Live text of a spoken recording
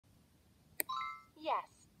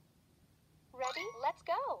Yes. Ready? Let's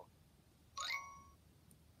go.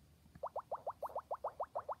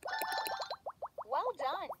 Well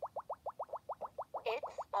done.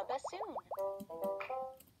 It's a bassoon.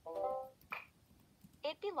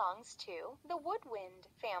 It belongs to the woodwind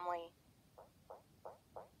family.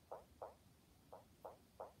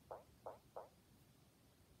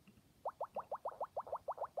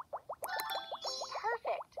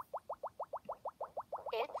 Perfect.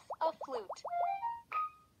 It's a flute.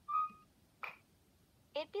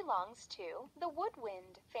 It belongs to the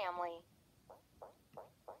woodwind family.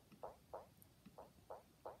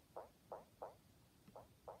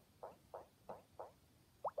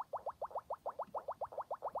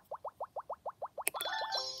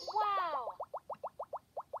 Wow!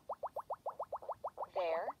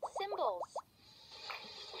 They're cymbals.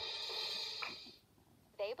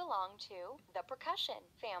 They belong to the percussion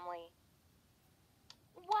family.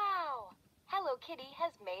 Wow! Hello Kitty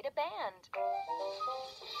has made a band.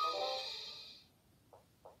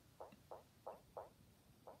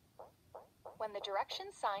 When the direction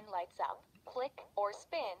sign lights up, click or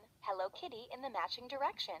spin Hello Kitty in the matching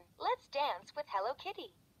direction. Let's dance with Hello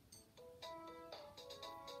Kitty.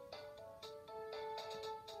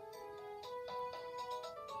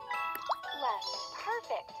 Left,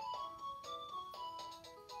 perfect.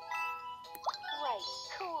 Right,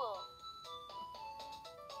 cool.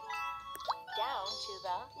 Down to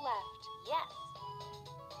the left, yes.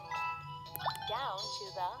 Down to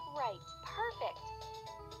the right, perfect.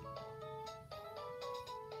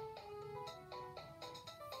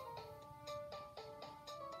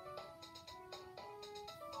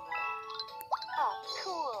 Up,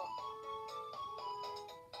 cool.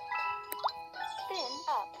 Spin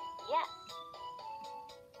up, yes.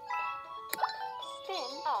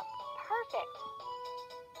 Spin up, perfect.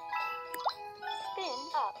 Spin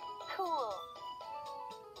up, cool.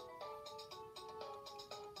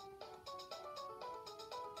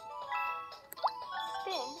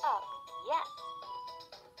 Spin up, yes.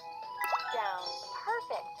 Down,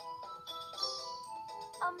 perfect.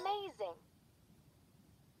 Amazing.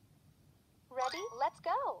 Ready? Let's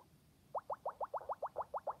go.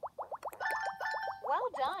 Well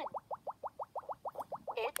done.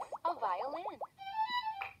 It's a violin.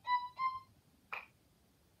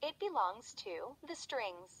 It belongs to the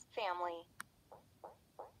strings family.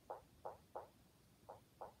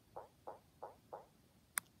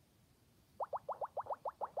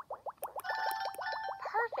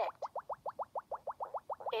 Perfect.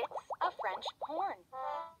 It's a French horn.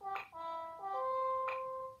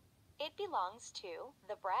 It belongs to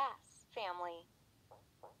the brass family.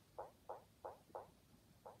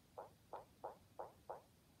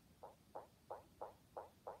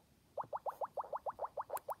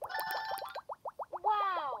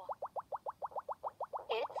 Wow!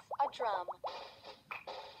 It's a drum.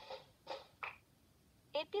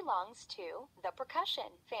 It belongs to the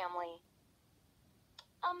percussion family.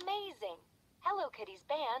 Amazing! Hello Kitty's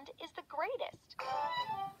band is the greatest.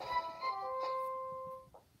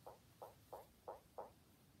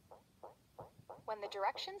 When the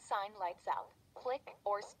direction sign lights up, click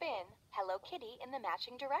or spin Hello Kitty in the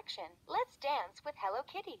matching direction. Let's dance with Hello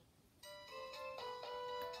Kitty.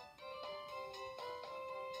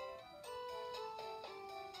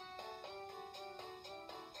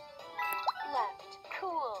 Left,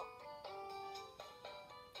 cool.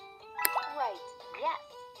 Right, yes.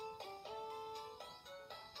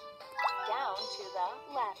 Down to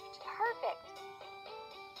the left, perfect.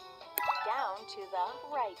 Down to the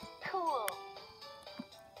right, cool.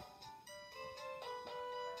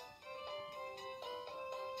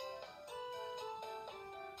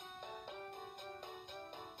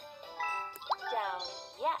 Down,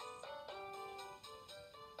 yes.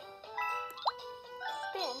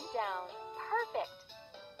 Spin down, perfect.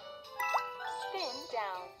 Spin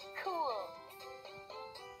down, cool.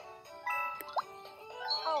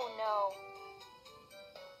 Oh no.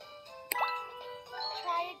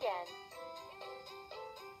 Try again.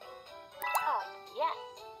 Up, yes.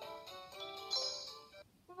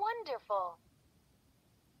 Wonderful.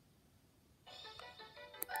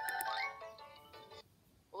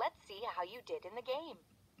 Let's see how you did in the game.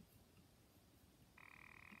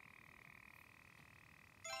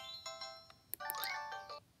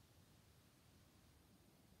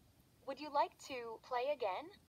 Would you like to play again?